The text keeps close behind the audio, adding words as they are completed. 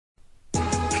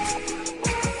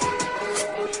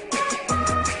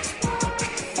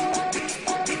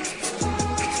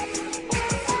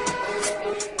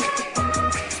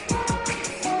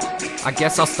I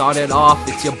guess I'll start it off,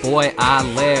 it's your boy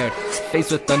Laird,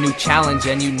 faced with a new challenge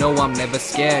and you know I'm never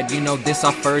scared. You know this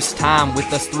our first time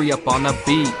with us three up on a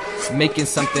beat, making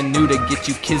something new to get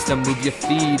you kids to move your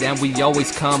feet. And we always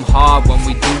come hard when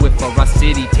we do it for our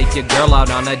city. Take your girl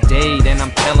out on a date and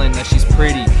I'm telling her she's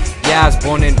pretty. Yeah, I was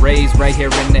born and raised right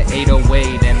here in the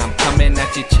 808, and I'm coming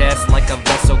at your chest like a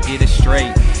vessel, get it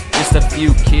straight. Just a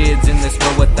few kids in this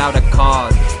world without a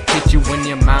cause. Hit you in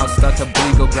your mouth, start to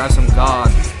bleed, go grab some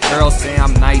gauze. Girls say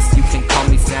I'm nice, you can call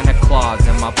me Santa Claus.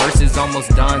 And my verse is almost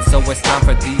done, so it's time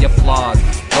for the applause.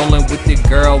 Rolling with your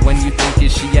girl when you think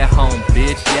is she at home,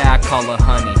 bitch, yeah, I call her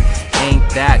honey. Ain't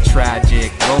that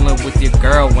tragic? Rolling with your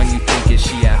girl when you think is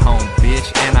she at home,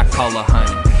 bitch, and I call her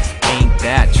honey. Ain't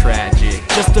that tragic?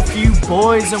 Just a few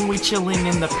boys and we chillin'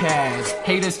 in the pad.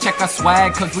 Haters check our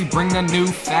swag cause we bring a new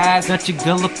fad. Got your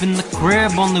girl up in the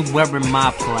crib only wearing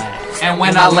my plaid. And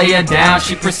when I lay her down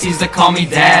she proceeds to call me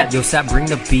dad. Yo, Sap, bring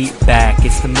the beat back,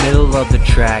 it's the middle of the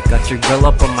track. Got your girl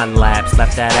up on my lap,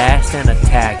 slap that ass and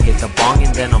attack. Hit the bong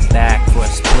and then I'm back for a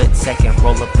split second.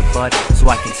 Roll up the butt so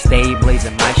I can stay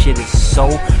blazing. My shit is so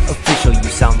official, you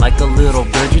sound like a little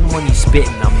virgin when you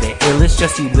spittin'. I'm the illest,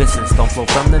 just you listen. Stone flow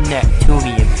from the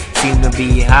Neptunian. Seem to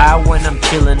be high when I'm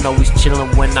chillin', always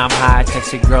chillin' when I'm high.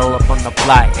 Text your girl up on the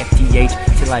fly,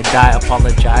 FTH till I die.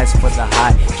 Apologize for the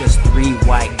high. Just three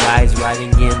white guys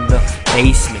riding in the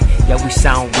basement. Yeah, we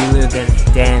sound realer than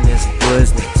Dennis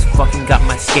Business. Fucking got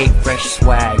my skate fresh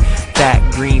swag, fat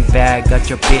green bag. Got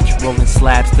your bitch rolling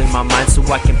slabs, clear my mind so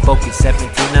I can focus. 17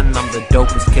 and I'm the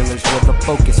dopest, killers with the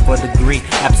focus for the green.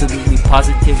 Absolutely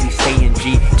positively staying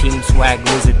G. Team swag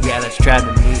lizard, yeah, that's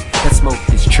driving me. Let's smoke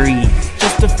this tree.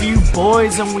 Just a few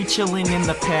boys and we chillin' in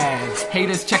the pad.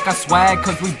 Haters check our swag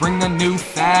cause we bring a new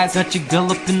fad. Got your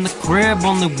girl up in the crib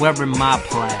only wearing my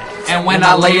plaid. And when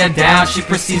I lay her down she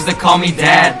proceeds to call me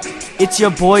dad. It's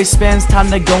your boy Spence, time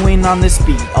to go in on this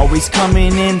beat. Always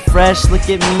coming in fresh, look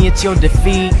at me, it's your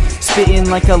defeat. Spitting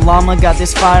like a llama, got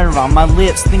this fire on my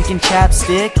lips, thinking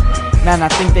chapstick. Man, I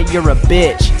think that you're a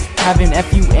bitch. Having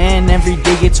FUN every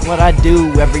day, it's what I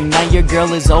do. Every night your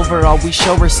girl is over, always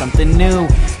show her something new.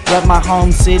 Rep my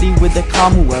home city with the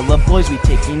Commonwealth boys, we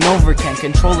taking over, can't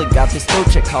control it. Got this dope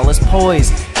chick, call us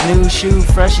poise. New shoe,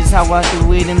 fresh is how I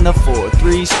do it in the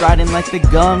 4-3. Striding like the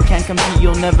gum, can't compete,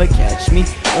 you'll never catch me.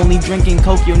 Only drinking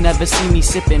Coke, you'll never see me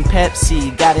sipping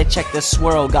Pepsi. Gotta check the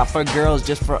swirl, got for girls,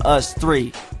 just for us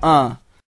three.